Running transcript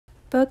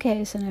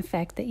Bokeh is an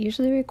effect that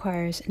usually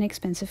requires an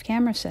expensive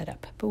camera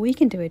setup, but we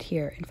can do it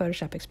here in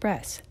Photoshop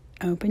Express.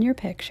 Open your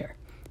picture,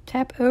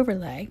 tap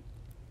Overlay,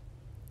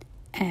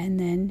 and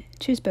then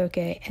choose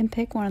Bokeh and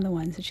pick one of the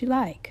ones that you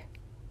like.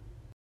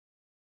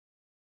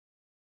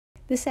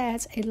 This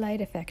adds a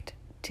light effect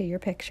to your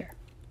picture.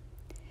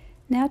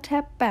 Now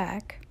tap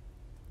back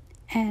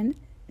and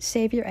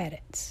save your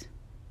edits.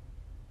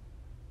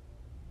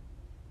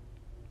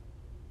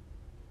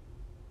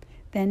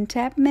 Then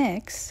tap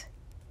Mix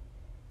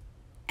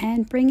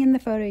and bring in the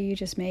photo you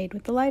just made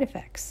with the light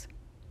effects.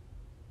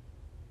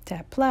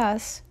 Tap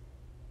plus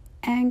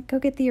and go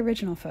get the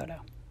original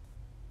photo.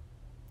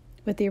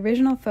 With the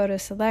original photo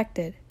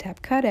selected,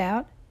 tap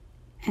Cutout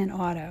and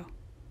Auto.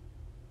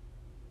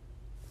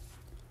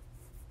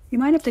 You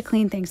might have to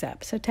clean things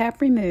up, so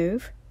tap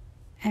Remove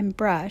and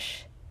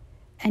Brush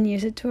and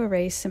use it to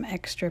erase some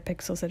extra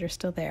pixels that are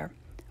still there.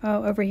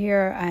 Oh, over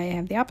here I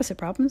have the opposite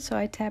problem, so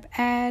I tap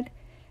Add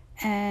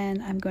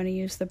and I'm going to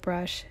use the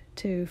brush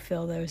to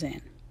fill those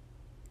in.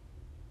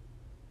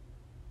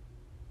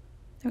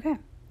 Okay,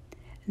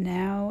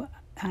 now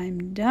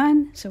I'm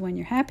done. So when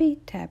you're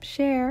happy, tap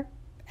Share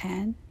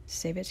and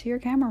save it to your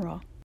camera roll.